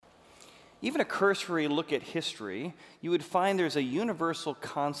even a cursory look at history, you would find there's a universal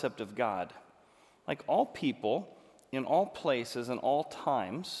concept of God. Like all people, in all places, and all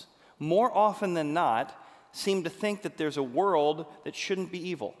times, more often than not, seem to think that there's a world that shouldn't be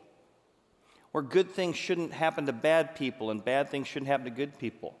evil, where good things shouldn't happen to bad people and bad things shouldn't happen to good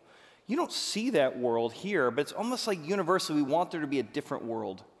people. You don't see that world here, but it's almost like universally we want there to be a different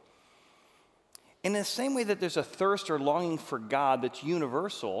world. And in the same way that there's a thirst or longing for God that's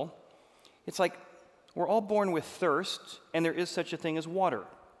universal, it's like we're all born with thirst, and there is such a thing as water.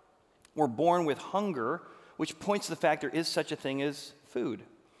 We're born with hunger, which points to the fact there is such a thing as food.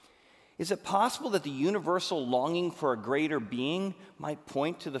 Is it possible that the universal longing for a greater being might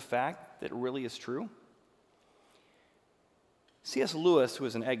point to the fact that it really is true? C.S. Lewis, who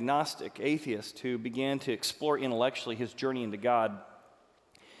was an agnostic atheist who began to explore intellectually his journey into God,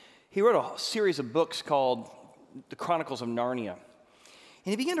 he wrote a series of books called The Chronicles of Narnia. And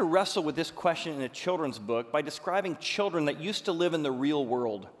he began to wrestle with this question in a children's book by describing children that used to live in the real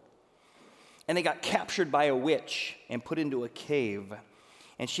world. And they got captured by a witch and put into a cave.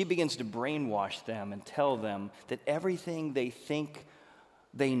 And she begins to brainwash them and tell them that everything they think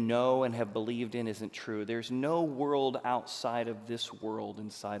they know and have believed in isn't true. There's no world outside of this world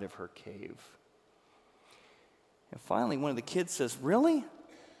inside of her cave. And finally, one of the kids says, "Really?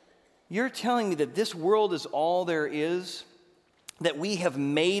 You're telling me that this world is all there is? That we have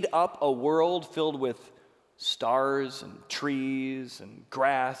made up a world filled with stars and trees and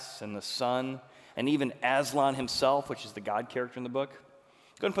grass and the sun and even Aslan himself, which is the God character in the book?"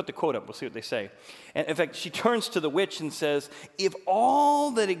 Go ahead and put the quote up. We'll see what they say. And in fact, she turns to the witch and says, "If all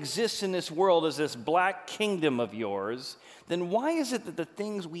that exists in this world is this black kingdom of yours, then why is it that the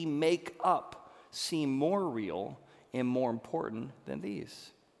things we make up seem more real and more important than these?"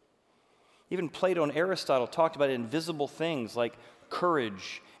 Even Plato and Aristotle talked about invisible things like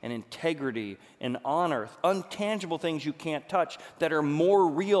courage and integrity and honor, untangible things you can't touch that are more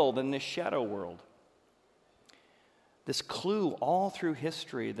real than this shadow world. This clue all through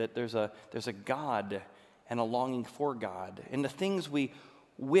history that there's a God and a longing for God, and the things we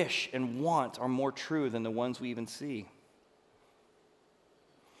wish and want are more true than the ones we even see.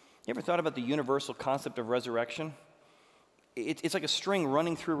 You ever thought about the universal concept of resurrection? It's like a string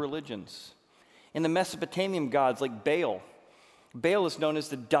running through religions. In the Mesopotamian gods like Baal is known as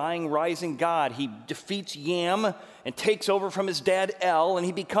the dying, rising God. He defeats Yam and takes over from his dad El, and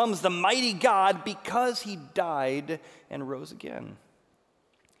he becomes the mighty God because he died and rose again.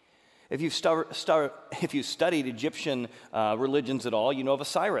 If you've studied Egyptian religions at all, you know of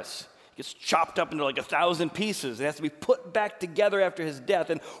Osiris. He gets chopped up into like 1,000 pieces. It has to be put back together after his death,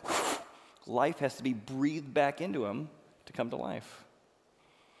 and life has to be breathed back into him to come to life.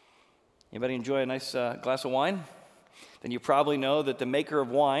 Anybody enjoy a nice glass of wine? Then you probably know that the maker of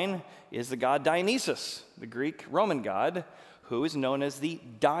wine is the god Dionysus, the Greek Roman god, who is known as the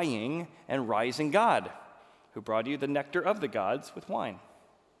dying and rising God, who brought you the nectar of the gods with wine.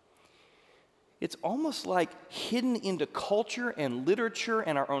 It's almost like hidden into culture and literature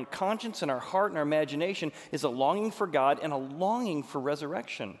and our own conscience and our heart and our imagination is a longing for God and a longing for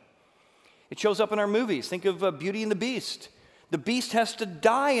resurrection. It shows up in our movies. Think of Beauty and the Beast. The beast has to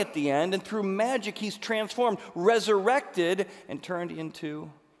die at the end, and through magic, he's transformed, resurrected, and turned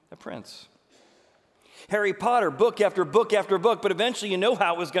into a prince. Harry Potter, book after book after book, but eventually you know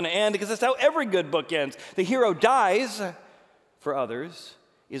how it was going to end because that's how every good book ends. The hero dies for others,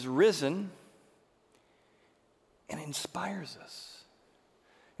 is risen, and inspires us.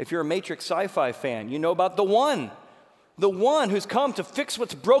 If you're a Matrix sci-fi fan, you know about the one who's come to fix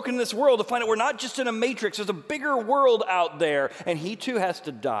what's broken in this world, to find out we're not just in a matrix, there's a bigger world out there, and he too has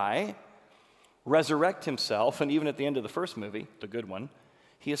to die, resurrect himself, and even at the end of the first movie, the good one,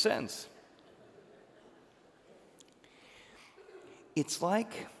 he ascends. It's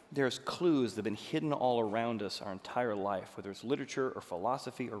like there's clues that have been hidden all around us our entire life, whether it's literature or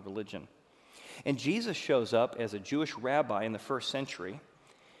philosophy or religion. And Jesus shows up as a Jewish rabbi in the first century,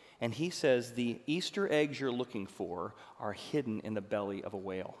 and he says the Easter eggs you're looking for are hidden in the belly of a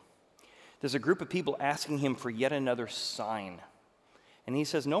whale. There's a group of people asking him for yet another sign. And he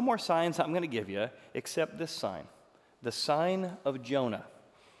says, no more signs I'm going to give you except this sign, the sign of Jonah.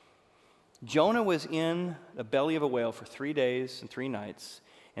 Jonah was in the belly of a whale for 3 days and 3 nights,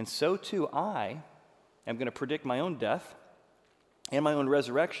 and so too I am going to predict my own death and my own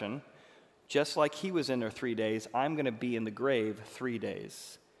resurrection. Just like he was in there 3 days, I'm going to be in the grave 3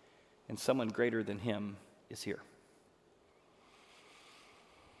 days. And someone greater than him is here.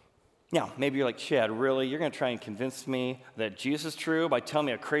 Now, maybe you're like, Chad, really? You're going to try and convince me that Jesus is true by telling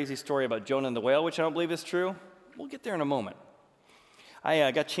me a crazy story about Jonah and the whale, which I don't believe is true? We'll get there in a moment.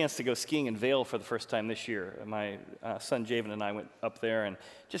 I got a chance to go skiing in Vail for the first time this year. My son Javen and I went up there and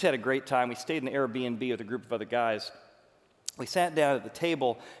just had a great time. We stayed in an Airbnb with a group of other guys. We sat down at the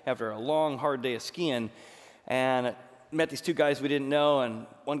table after a long, hard day of skiing and met these two guys we didn't know. And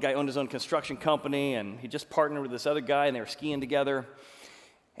one guy owned his own construction company, and he just partnered with this other guy, and they were skiing together.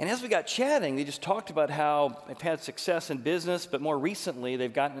 And as we got chatting, they just talked about how they've had success in business, but more recently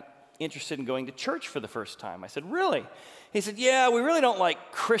they've gotten interested in going to church for the first time. I said, really? He said, yeah, we really don't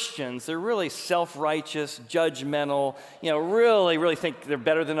like Christians. They're really self-righteous, judgmental, really think they're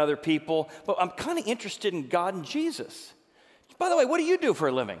better than other people. But I'm kind of interested in God and Jesus. By the way, what do you do for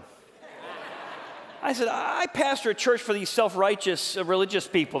a living? I said, I pastor a church for these self-righteous religious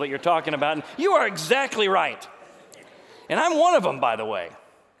people that you're talking about, and you are exactly right. And I'm one of them, by the way.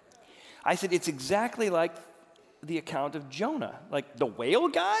 I said, it's exactly like the account of Jonah, like the whale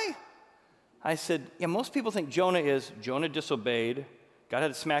guy. I said, yeah, most people think Jonah disobeyed, God had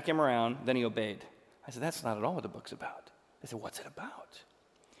to smack him around, then he obeyed. I said, that's not at all what the book's about. They said, what's it about?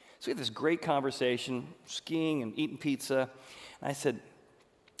 So we had this great conversation, skiing and eating pizza. And I said,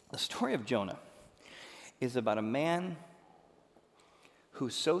 the story of Jonah is about a man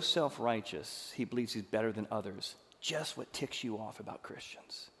who's so self-righteous, he believes he's better than others. Just what ticks you off about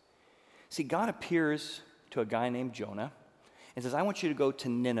Christians. See, God appears to a guy named Jonah and says, I want you to go to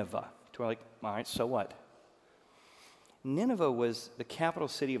Nineveh. We're like, all right, so what? Nineveh was the capital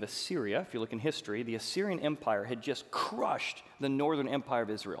city of Assyria. If you look in history, the Assyrian Empire had just crushed the northern empire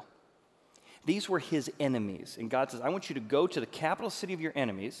of Israel. These were his enemies. And God says, I want you to go to the capital city of your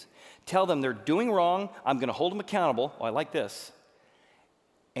enemies, tell them they're doing wrong, I'm going to hold them accountable. Oh, I like this.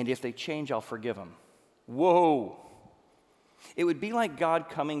 And if they change, I'll forgive them. Whoa. It would be like God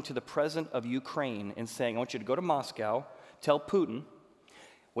coming to the president of Ukraine and saying, I want you to go to Moscow, tell Putin,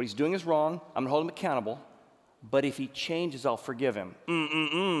 what he's doing is wrong. I'm going to hold him accountable. But if he changes, I'll forgive him.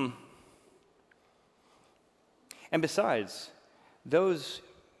 And besides, those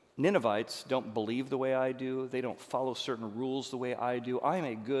Ninevites don't believe the way I do. They don't follow certain rules the way I do. I'm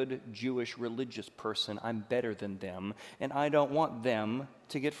a good Jewish religious person. I'm better than them. And I don't want them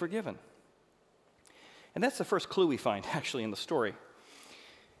to get forgiven. And that's the first clue we find, actually, in the story.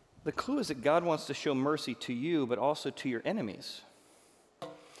 The clue is that God wants to show mercy to you, but also to your enemies.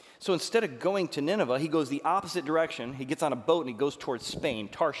 So instead of going to Nineveh, he goes the opposite direction. He gets on a boat and he goes towards Spain.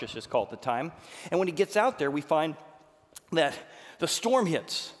 Tarshish is called at the time. And when he gets out there, we find that the storm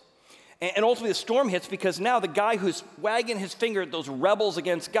hits. And ultimately the storm hits because now the guy who's wagging his finger at those rebels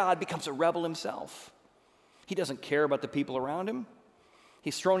against God becomes a rebel himself. He doesn't care about the people around him.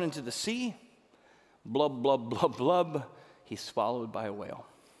 He's thrown into the sea. Blub, blub, blub, blub. He's swallowed by a whale.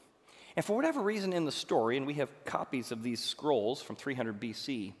 And for whatever reason in the story, and we have copies of these scrolls from 300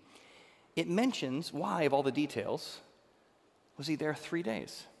 BC, it mentions why, of all the details, was he there 3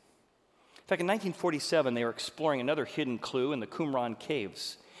 days. In fact, in 1947, they were exploring another hidden clue in the Qumran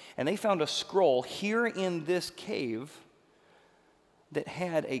caves, and they found a scroll here in this cave that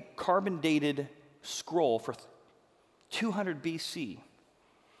had a carbon-dated scroll for 200 BC.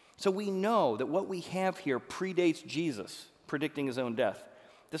 So we know that what we have here predates Jesus predicting his own death.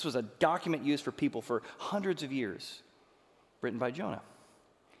 This was a document used for people for hundreds of years, written by Jonah.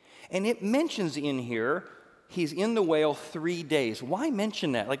 And it mentions in here, he's in the whale 3 days. Why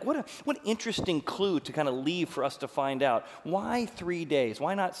mention that? Like, what an interesting clue to kind of leave for us to find out. Why 3 days?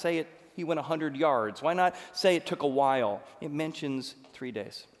 Why not say he went 100 yards? Why not say it took a while? It mentions 3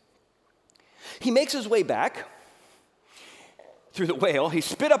 days. He makes his way back through the whale. He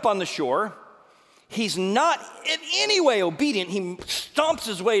spit up on the shore. He's not in any way obedient. He stomps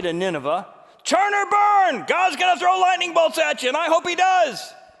his way to Nineveh. Turn or burn! God's going to throw lightning bolts at you, and I hope he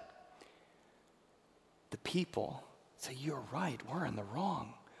does. The people say, you're right, we're in the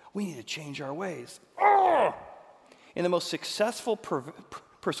wrong. We need to change our ways. Ugh! In the most successful,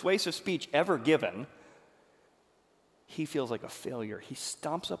 persuasive speech ever given, he feels like a failure. He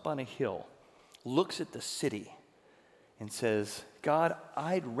stomps up on a hill, looks at the city, and says, God,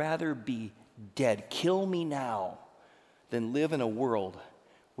 I'd rather be dead, kill me now, than live in a world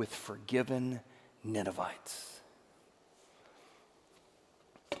with forgiven Ninevites.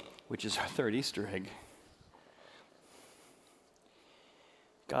 Which is our third Easter egg.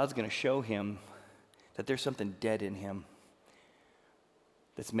 God's going to show him that there's something dead in him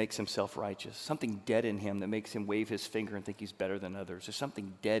that makes him self-righteous, something dead in him that makes him wave his finger and think he's better than others. There's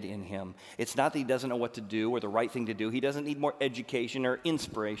something dead in him. It's not that he doesn't know what to do or the right thing to do. He doesn't need more education or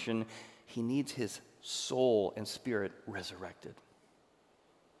inspiration. He needs his soul and spirit resurrected.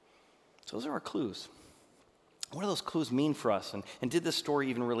 So those are our clues. What do those clues mean for us? And did this story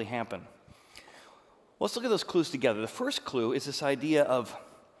even really happen? Let's look at those clues together. The first clue is this idea of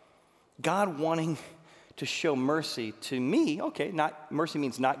God wanting to show mercy to me. Okay, mercy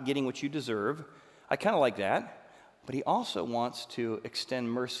means not getting what you deserve. I kind of like that. But he also wants to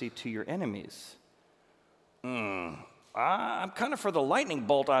extend mercy to your enemies. I'm kind of for the lightning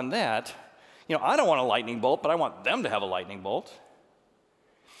bolt on that. I don't want a lightning bolt, but I want them to have a lightning bolt.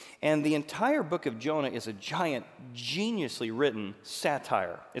 And the entire book of Jonah is a giant, geniusly written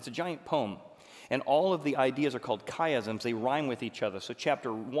satire. It's a giant poem. And all of the ideas are called chiasms. They rhyme with each other. So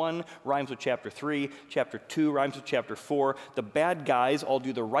chapter 1 rhymes with chapter 3. Chapter 2 rhymes with chapter 4. The bad guys all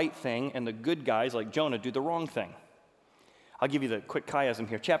do the right thing, and the good guys, like Jonah, do the wrong thing. I'll give you the quick chiasm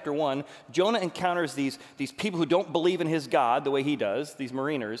here. Chapter 1, Jonah encounters these people who don't believe in his God the way he does, these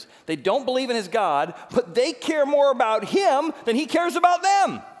mariners. They don't believe in his God, but they care more about him than he cares about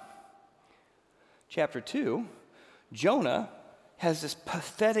them. Chapter 2, Jonah has this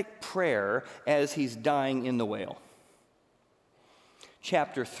pathetic prayer as he's dying in the whale.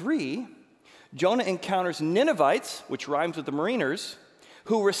 Chapter 3, Jonah encounters Ninevites, which rhymes with the mariners,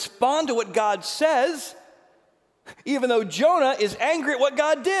 who respond to what God says, even though Jonah is angry at what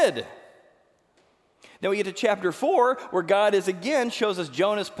God did. Then we get to chapter 4, where God shows us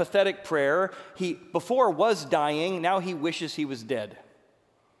Jonah's pathetic prayer. He before was dying, now he wishes he was dead.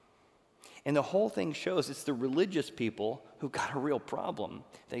 And the whole thing shows it's the religious people who got a real problem.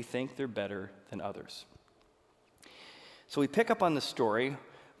 They think they're better than others. So we pick up on the story.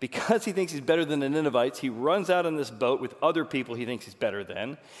 Because he thinks he's better than the Ninevites, he runs out on this boat with other people he thinks he's better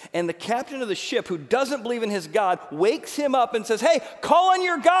than. And the captain of the ship, who doesn't believe in his God, wakes him up and says, hey, call on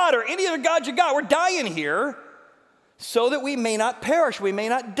your God or any other God you got. We're dying here so that we may not perish, we may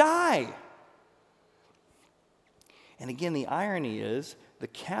not die. And again, the irony is the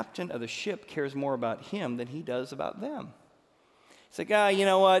captain of the ship cares more about him than he does about them. He's like, you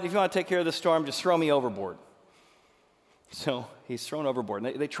know what? If you want to take care of the storm, just throw me overboard. So he's thrown overboard.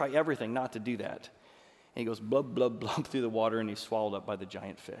 And they try everything not to do that. And he goes blub, blub, blub through the water, and he's swallowed up by the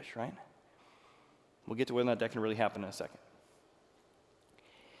giant fish, right? We'll get to whether or not that can really happen in a second.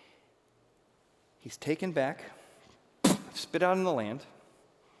 He's taken back, spit out on the land.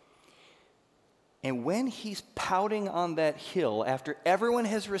 And when he's pouting on that hill, after everyone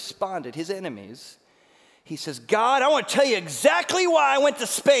has responded, his enemies, he says, God, I want to tell you exactly why I went to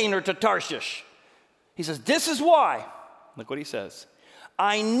Spain or to Tarshish. He says, this is why. Look what he says.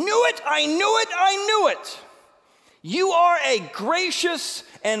 I knew it, I knew it, I knew it. You are a gracious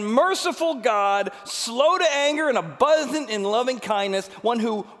and merciful God, slow to anger and abundant in loving kindness, one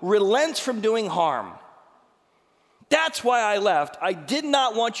who relents from doing harm. That's why I left. I did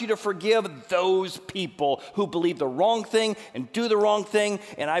not want you to forgive those people who believe the wrong thing and do the wrong thing,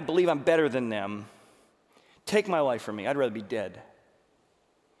 and I believe I'm better than them. Take my life from me. I'd rather be dead.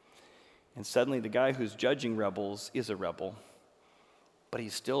 And suddenly the guy who's judging rebels is a rebel, but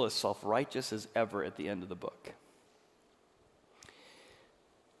he's still as self-righteous as ever at the end of the book.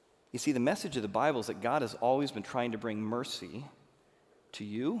 You see, the message of the Bible is that God has always been trying to bring mercy to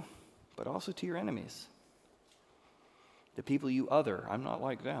you, but also to your enemies. The people you other, I'm not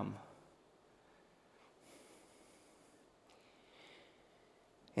like them.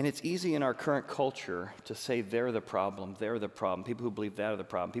 And it's easy in our current culture to say they're the problem, they're the problem. People who believe that are the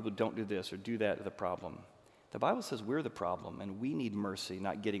problem. People who don't do this or do that are the problem. The Bible says we're the problem, and we need mercy,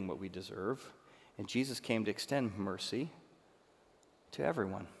 not getting what we deserve. And Jesus came to extend mercy to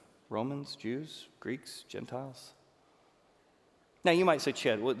everyone. Romans, Jews, Greeks, Gentiles. Now you might say,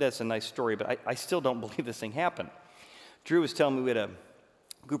 Chad, well, that's a nice story, but I still don't believe this thing happened. Drew was telling me we had a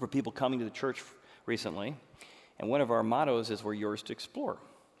group of people coming to the church recently, and one of our mottos is we're yours to explore.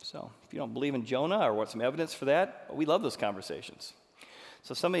 So if you don't believe in Jonah or want some evidence for that, we love those conversations.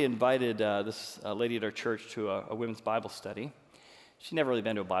 So somebody invited this lady at our church to a women's Bible study. She'd never really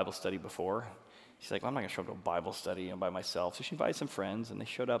been to a Bible study before. She's like, well, I'm not going to show up to a Bible study by myself. So she invited some friends, and they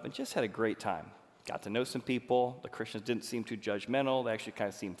showed up and just had a great time. Got to know some people. The Christians didn't seem too judgmental. They actually kind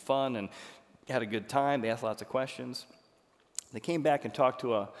of seemed fun and had a good time. They asked lots of questions. They came back and talked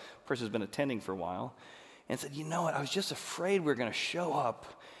to a person who's been attending for a while and said, you know what, I was just afraid we were going to show up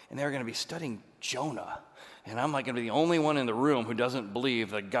and they were going to be studying Jonah. And I'm like going to be the only one in the room who doesn't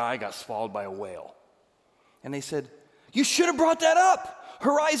believe the guy got swallowed by a whale. And they said, you should have brought that up.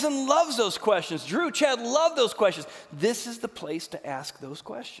 Horizon loves those questions. Drew, Chad love those questions. This is the place to ask those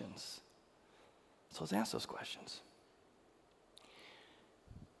questions. So let's ask those questions.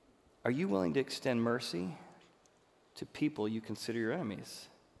 Are you willing to extend mercy to people you consider your enemies?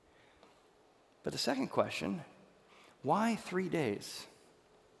 But the second question, why 3 days?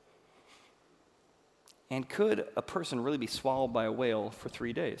 And could a person really be swallowed by a whale for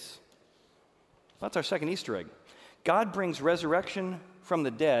 3 days? That's our second Easter egg. God brings resurrection from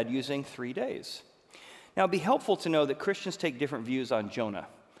the dead using 3 days. Now, it'd be helpful to know that Christians take different views on Jonah.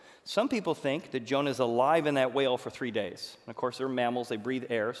 Some people think that Jonah is alive in that whale for 3 days. And of course, they're mammals, they breathe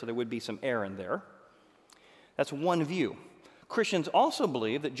air, so there would be some air in there. That's one view. Christians also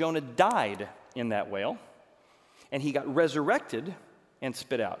believe that Jonah died in that whale, and he got resurrected and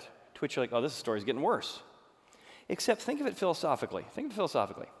spit out. To which you're like, oh, this story's getting worse. Except think of it philosophically.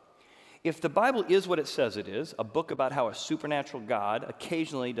 If the Bible is what it says it is, a book about how a supernatural God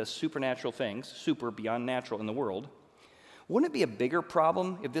occasionally does supernatural things, super beyond natural in the world, wouldn't it be a bigger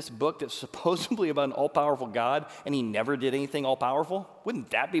problem if this book that's supposedly about an all-powerful God and he never did anything all-powerful? Wouldn't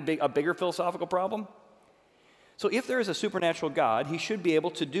that be a bigger philosophical problem? So if there is a supernatural God, he should be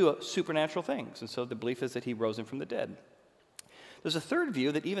able to do supernatural things. And so the belief is that he rose him from the dead. There's a third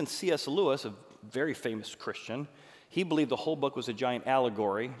view that even C.S. Lewis, a very famous Christian, he believed the whole book was a giant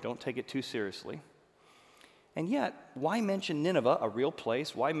allegory. Don't take it too seriously. And yet, why mention Nineveh, a real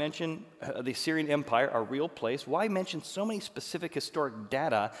place? Why mention the Assyrian Empire, a real place? Why mention so many specific historic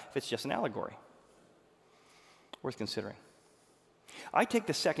data if it's just an allegory? Worth considering. I take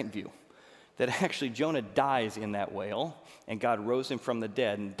the second view, that actually Jonah dies in that whale and God rose him from the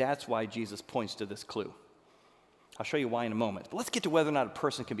dead, and that's why Jesus points to this clue. I'll show you why in a moment. But let's get to whether or not a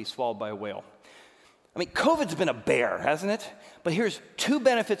person can be swallowed by a whale. I mean, COVID's been a bear, hasn't it? But here's two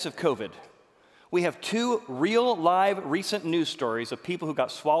benefits of COVID. We have two real, live, recent news stories of people who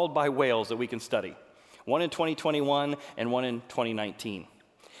got swallowed by whales that we can study. One in 2021 and one in 2019.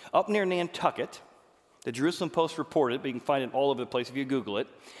 Up near Nantucket, the Jerusalem Post reported, but you can find it all over the place if you Google it,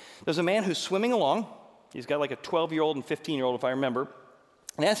 there's a man who's swimming along. He's got like a 12-year-old and 15-year-old, if I remember.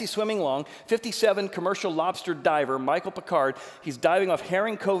 And as he's swimming along, 57 commercial lobster diver Michael Picard, he's diving off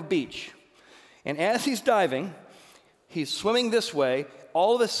Herring Cove Beach. And as he's diving, he's swimming this way.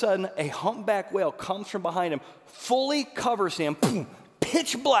 All of a sudden, a humpback whale comes from behind him, fully covers him, boom,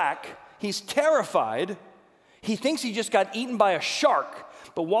 pitch black. He's terrified. He thinks he just got eaten by a shark.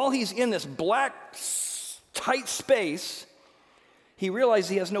 But while he's in this black, tight space, he realizes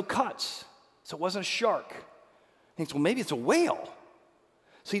he has no cuts. So it wasn't a shark. He thinks, well, maybe it's a whale.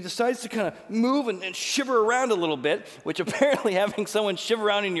 So he decides to kind of move and shiver around a little bit, which apparently having someone shiver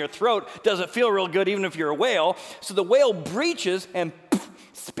around in your throat doesn't feel real good even if you're a whale. So the whale breaches and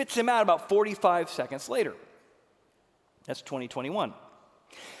spits him out about 45 seconds later. That's 2021.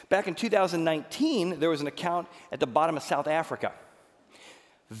 Back in 2019, there was an account at the bottom of South Africa.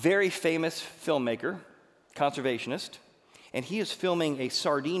 Very famous filmmaker, conservationist, and he is filming a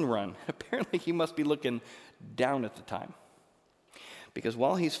sardine run. Apparently he must be looking down at the time. Because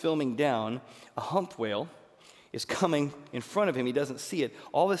while he's filming down, a humped whale is coming in front of him. He doesn't see it.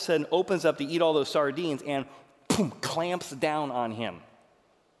 All of a sudden opens up to eat all those sardines and boom, clamps down on him.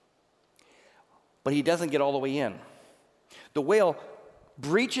 But he doesn't get all the way in. The whale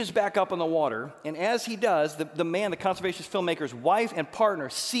breaches back up in the water, and as he does, the man, the conservationist filmmaker's wife and partner,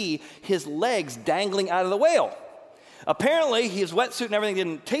 see his legs dangling out of the whale. Apparently, his wetsuit and everything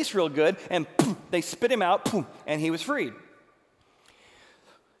didn't taste real good, and boom, they spit him out, boom, and he was freed.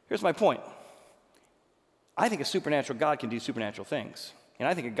 Here's my point. I think a supernatural God can do supernatural things. And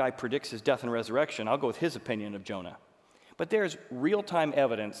I think a guy predicts his death and resurrection. I'll go with his opinion of Jonah. But there's real-time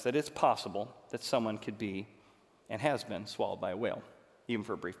evidence that it's possible that someone could be and has been swallowed by a whale, even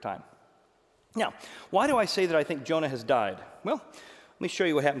for a brief time. Now, why do I say that I think Jonah has died? Well, let me show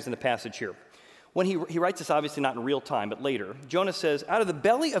you what happens in the passage here. When he writes this, obviously not in real time, but later, Jonah says, "Out of the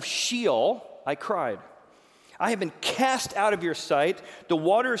belly of Sheol I cried. I have been cast out of your sight. The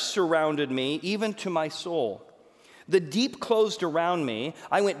waters surrounded me, even to my soul. The deep closed around me.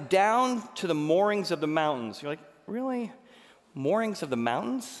 I went down to the moorings of the mountains." You're like, really? Moorings of the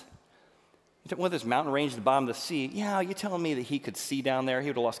mountains? Well, this mountain range at the bottom of the sea. Yeah, you're telling me that he could see down there? He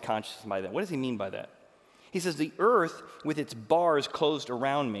would have lost consciousness by then. What does he mean by that? He says, "The earth with its bars closed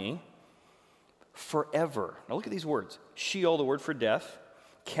around me forever." Now look at these words. Sheol, the word for death.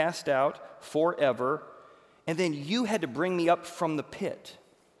 Cast out, forever. And then you had to bring me up from the pit.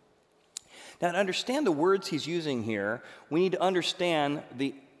 Now, to understand the words he's using here, we need to understand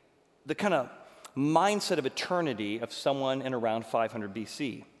the kind of mindset of eternity of someone in around 500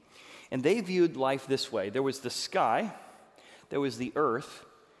 BC. And they viewed life this way. There was the sky, there was the earth,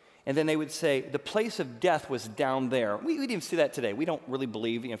 and then they would say the place of death was down there. We even see that today. We don't really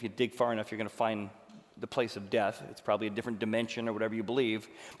believe, if you dig far enough, you're going to find the place of death. It's probably a different dimension or whatever you believe.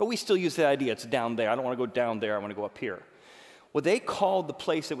 But we still use the idea, it's down there. I don't want to go down there, I want to go up here. Well, they called the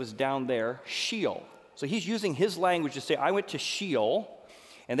place that was down there Sheol. So he's using his language to say, I went to Sheol,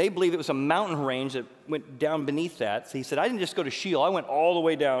 And they believe it was a mountain range that went down beneath that. So he said, I didn't just go to Sheol, I went all the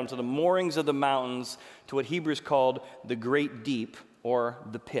way down to the moorings of the mountains to what Hebrews called the great deep, or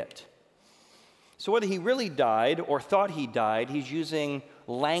the pit. So whether he really died or thought he died, he's using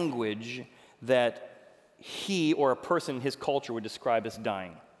language that he or a person in his culture would describe as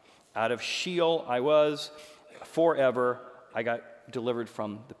dying. Out of Sheol I was, forever I got delivered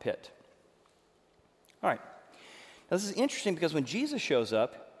from the pit. All right. Now this is interesting because when Jesus shows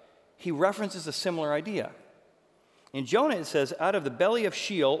up, he references a similar idea. In Jonah it says, out of the belly of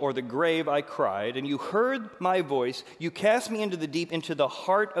Sheol, or the grave, I cried, and you heard my voice. You cast me into the deep, into the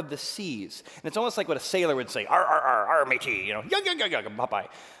heart of the seas. And it's almost like what a sailor would say, ar, ar, ar, ar, matey, bye-bye.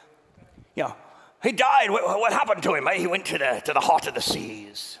 He died. What happened to him? He went to the heart of the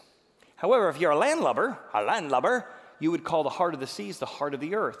seas. However, if you're a landlubber, you would call the heart of the seas the heart of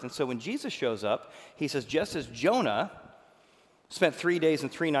the earth. And so when Jesus shows up, he says, just as Jonah spent 3 days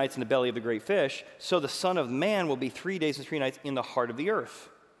and 3 nights in the belly of the great fish, so the Son of Man will be 3 days and 3 nights in the heart of the earth.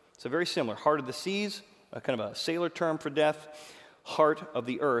 So very similar. Heart of the seas, a kind of a sailor term for death. Heart of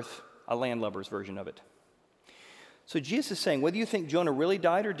the earth, a landlubber's version of it. So Jesus is saying, whether you think Jonah really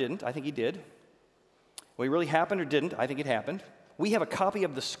died or didn't, I think he did. Whether it really happened or didn't, I think it happened. We have a copy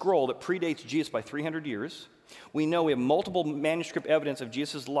of the scroll that predates Jesus by 300 years. We know we have multiple manuscript evidence of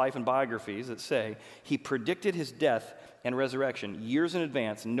Jesus' life and biographies that say he predicted his death and resurrection years in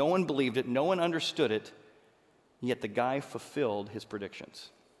advance. No one believed it, no one understood it, yet the guy fulfilled his predictions.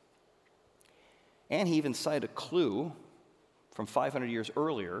 And he even cited a clue from 500 years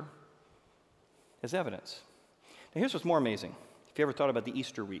earlier as evidence. Now here's what's more amazing. If you ever thought about the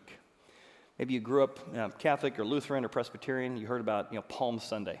Easter week, maybe you grew up Catholic or Lutheran or Presbyterian, you heard about Palm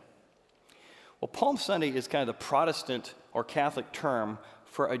Sunday. Well, Palm Sunday is kind of the Protestant or Catholic term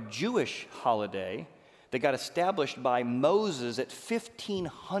for a Jewish holiday that got established by Moses at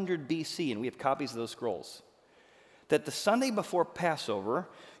 1500 BC, and we have copies of those scrolls. That the Sunday before Passover,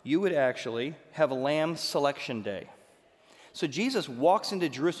 you would actually have a lamb selection day. So Jesus walks into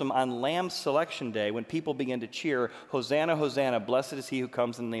Jerusalem on Lamb Selection Day when people begin to cheer, Hosanna, Hosanna, blessed is he who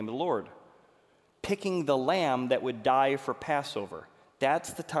comes in the name of the Lord, picking the lamb that would die for Passover.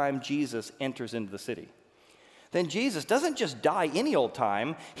 That's the time Jesus enters into the city. Then Jesus doesn't just die any old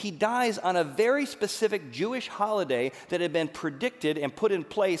time. He dies on a very specific Jewish holiday that had been predicted and put in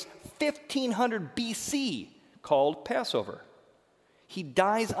place 1500 BC called Passover. He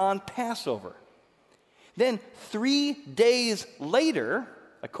dies on Passover. Then 3 days later,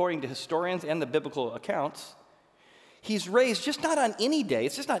 according to historians and the biblical accounts, he's raised just not on any day.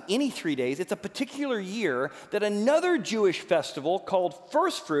 It's just not any 3 days. It's a particular year that another Jewish festival called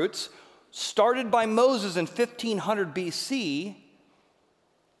First Fruits, started by Moses in 1500 BC,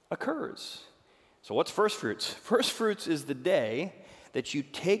 occurs. So what's First Fruits? First Fruits is the day that you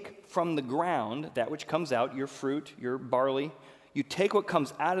take from the ground that which comes out, your fruit, your barley. You take what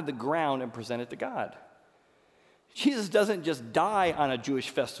comes out of the ground and present it to God. Jesus doesn't just die on a Jewish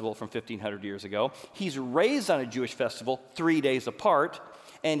festival from 1500 years ago. He's raised on a Jewish festival 3 days apart,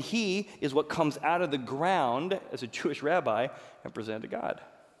 and he is what comes out of the ground as a Jewish rabbi and presented to God.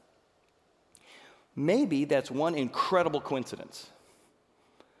 Maybe that's one incredible coincidence.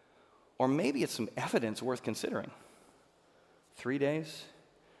 Or maybe it's some evidence worth considering. 3 days,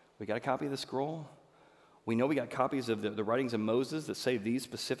 we got a copy of the scroll. We know we got copies of the writings of Moses that say these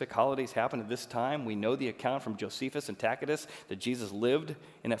specific holidays happened at this time. We know the account from Josephus and Tacitus that Jesus lived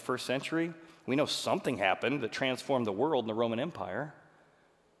in that first century. We know something happened that transformed the world in the Roman Empire.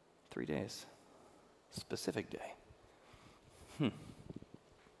 3 days, specific day.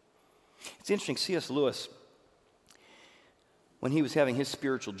 It's interesting, C.S. Lewis, when he was having his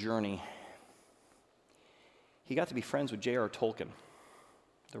spiritual journey, he got to be friends with J.R. Tolkien,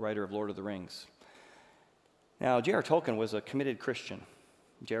 the writer of Lord of the Rings. Now, J.R. Tolkien was a committed Christian.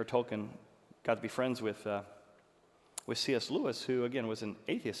 J.R. Tolkien got to be friends with C.S. Lewis, who, again, was an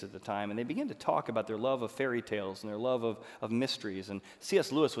atheist at the time, and they began to talk about their love of fairy tales and their love of mysteries. And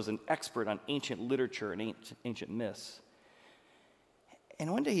C.S. Lewis was an expert on ancient literature and ancient myths.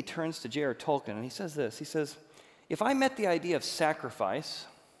 And one day he turns to J.R. Tolkien and he says this. He says, if I met the idea of sacrifice,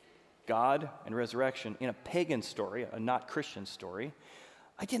 God, and resurrection in a pagan story, a not Christian story,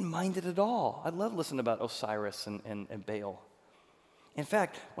 I didn't mind it at all. I love listening about Osiris and Baal. In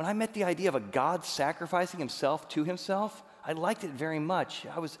fact, when I met the idea of a God sacrificing himself to himself, I liked it very much.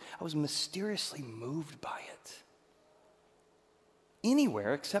 I was mysteriously moved by it.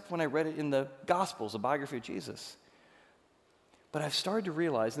 Anywhere except when I read it in the Gospels, a biography of Jesus. But I've started to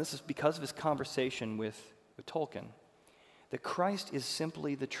realize, and this is because of his conversation with Tolkien, that Christ is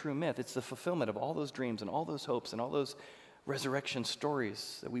simply the true myth. It's the fulfillment of all those dreams and all those hopes and all those resurrection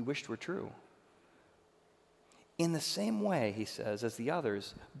stories that we wished were true. In the same way, he says, as the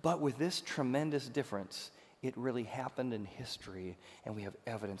others, but with this tremendous difference, it really happened in history, and we have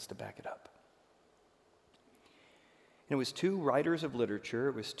evidence to back it up. And it was two writers of literature,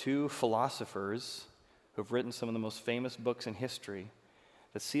 it was two philosophers who have written some of the most famous books in history,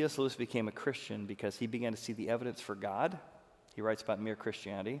 that C.S. Lewis became a Christian because he began to see the evidence for God. He writes about mere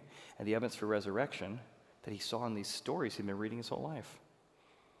Christianity, and the evidence for resurrection that he saw in these stories he'd been reading his whole life.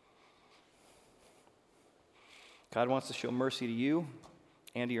 God wants to show mercy to you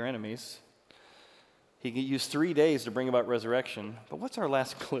and to your enemies. He can use 3 days to bring about resurrection. But what's our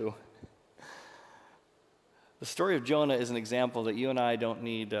last clue? The story of Jonah is an example that you and I don't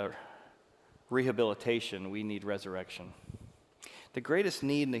need rehabilitation. We need resurrection. The greatest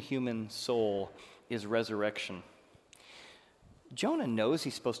need in the human soul is resurrection. Jonah knows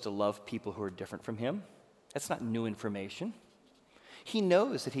he's supposed to love people who are different from him. That's not new information. He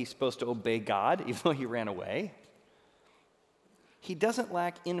knows that he's supposed to obey God, even though he ran away. He doesn't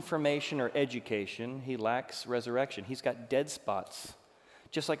lack information or education. He lacks resurrection. He's got dead spots.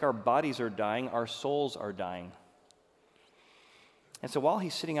 Just like our bodies are dying, our souls are dying. And so while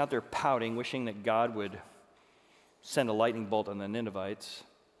he's sitting out there pouting, wishing that God would send a lightning bolt on the Ninevites,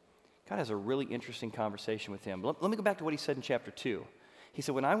 God has a really interesting conversation with him. Let me go back to what he said in chapter 2. He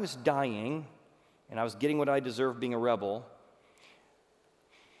said, when I was dying and I was getting what I deserved being a rebel,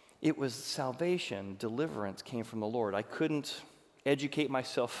 it was salvation, deliverance came from the Lord. I couldn't educate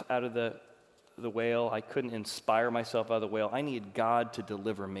myself out of the whale. I couldn't inspire myself out of the whale. I needed God to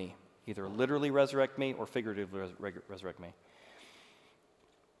deliver me, either literally resurrect me or figuratively resurrect me.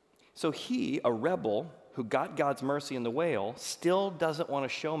 So he, a rebel who got God's mercy in the whale, still doesn't want to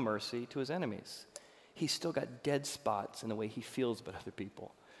show mercy to his enemies. He's still got dead spots in the way he feels about other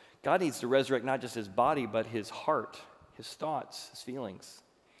people. God needs to resurrect not just his body, but his heart, his thoughts, his feelings.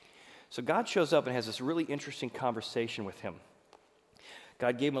 So God shows up and has this really interesting conversation with him.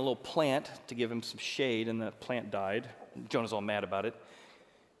 God gave him a little plant to give him some shade, and the plant died. Jonah's all mad about it.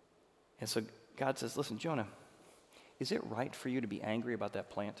 And so God says, listen, Jonah, is it right for you to be angry about that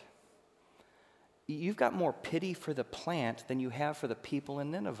plant? You've got more pity for the plant than you have for the people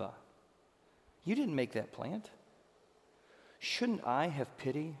in Nineveh. You didn't make that plant. Shouldn't I have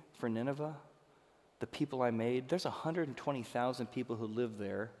pity for Nineveh, the people I made? There's 120,000 people who live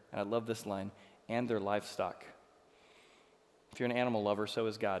there, and I love this line, and their livestock. If you're an animal lover, so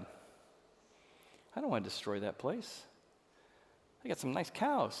is God. I don't want to destroy that place. I got some nice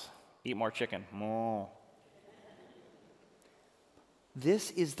cows. Eat more chicken. Moo.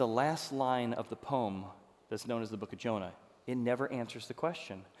 This is the last line of the poem that's known as the book of Jonah. It never answers the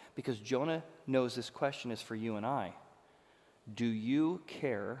question because Jonah knows this question is for you and I. Do you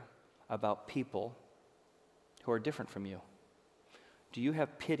care about people who are different from you? Do you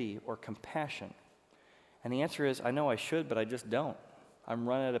have pity or compassion? And the answer is, I know I should, but I just don't. I'm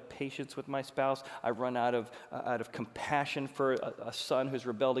run out of patience with my spouse. I've run out of compassion for a son who's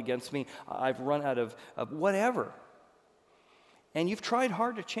rebelled against me. I've run out of whatever. And you've tried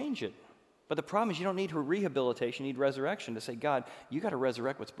hard to change it. But the problem is you don't need rehabilitation, you need resurrection to say, God, you got to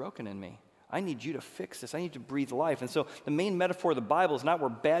resurrect what's broken in me. I need you to fix this. I need to breathe life. And so the main metaphor of the Bible is not where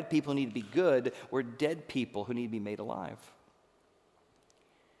bad people need to be good, we're dead people who need to be made alive.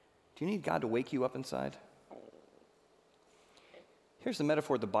 Do you need God to wake you up inside? Here's the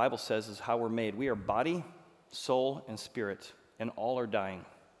metaphor the Bible says is how we're made. We are body, soul, and spirit, and all are dying.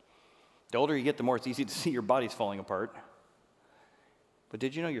 The older you get, the more it's easy to see your body's falling apart. But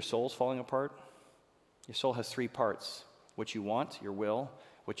did you know your soul's falling apart? Your soul has 3 parts: what you want, your will;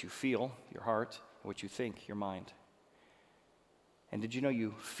 what you feel, your heart; and what you think, your mind. And did you know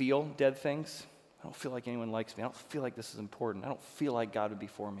you feel dead things? I don't feel like anyone likes me. I don't feel like this is important. I don't feel like God would be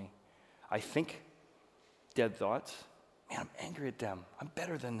for me. I think dead thoughts. Man, I'm angry at them. I'm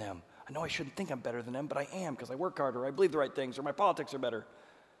better than them. I know I shouldn't think I'm better than them, but I am because I work harder, I believe the right things, or my politics are better.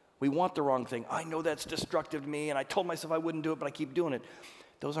 We want the wrong thing. I know that's destructive to me, and I told myself I wouldn't do it, but I keep doing it.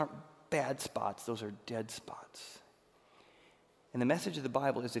 Those aren't bad spots. Those are dead spots. And the message of the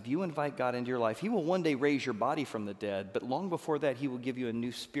Bible is if you invite God into your life, he will one day raise your body from the dead, but long before that, he will give you a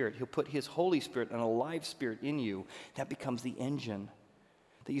new spirit. He'll put his Holy Spirit, an alive spirit in you. That becomes the engine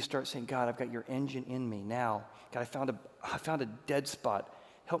that you start saying, God, I've got your engine in me now. God, I found a dead spot.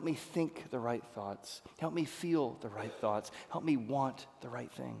 Help me think the right thoughts. Help me feel the right thoughts. Help me want the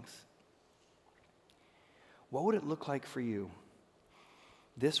right things. What would it look like for you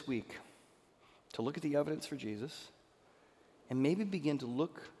this week to look at the evidence for Jesus and maybe begin to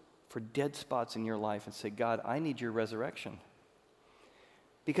look for dead spots in your life and say, God, I need your resurrection.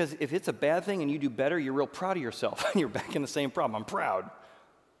 Because if it's a bad thing and you do better, you're real proud of yourself. You're back in the same problem. I'm proud.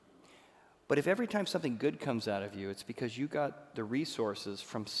 But if every time something good comes out of you, it's because you got the resources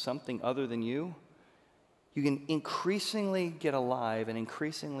from something other than you, you can increasingly get alive and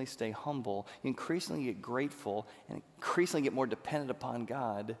increasingly stay humble, you increasingly get grateful, and increasingly get more dependent upon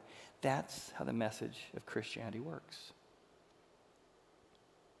God. That's how the message of Christianity works.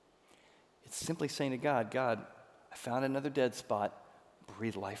 It's simply saying to God, God, I found another dead spot.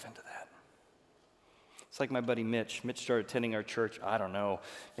 Breathe life into that. It's like my buddy Mitch. Mitch started attending our church, I don't know,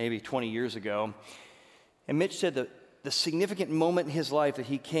 maybe 20 years ago. And Mitch said that the significant moment in his life that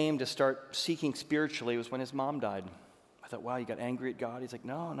he came to start seeking spiritually was when his mom died. I thought, wow, you got angry at God? He's like,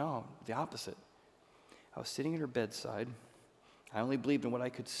 no, the opposite. I was sitting at her bedside. I only believed in what I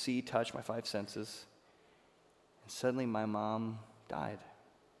could see, touch, my five senses. And suddenly my mom died.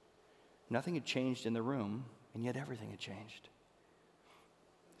 Nothing had changed in the room, and yet everything had changed.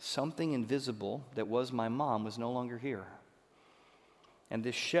 Something invisible that was my mom was no longer here. And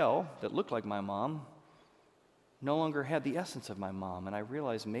this shell that looked like my mom no longer had the essence of my mom. And I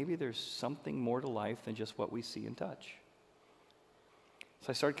realized maybe there's something more to life than just what we see and touch. So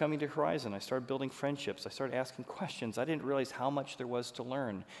I started coming to Horizon. I started building friendships. I started asking questions. I didn't realize how much there was to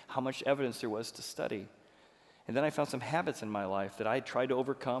learn, how much evidence there was to study. And then I found some habits in my life that I had tried to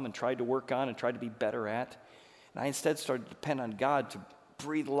overcome and tried to work on and tried to be better at. And I instead started to depend on God to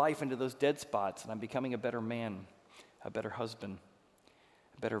breathe life into those dead spots, and I'm becoming a better man, a better husband,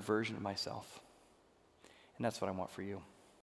 a better version of myself. And that's what I want for you.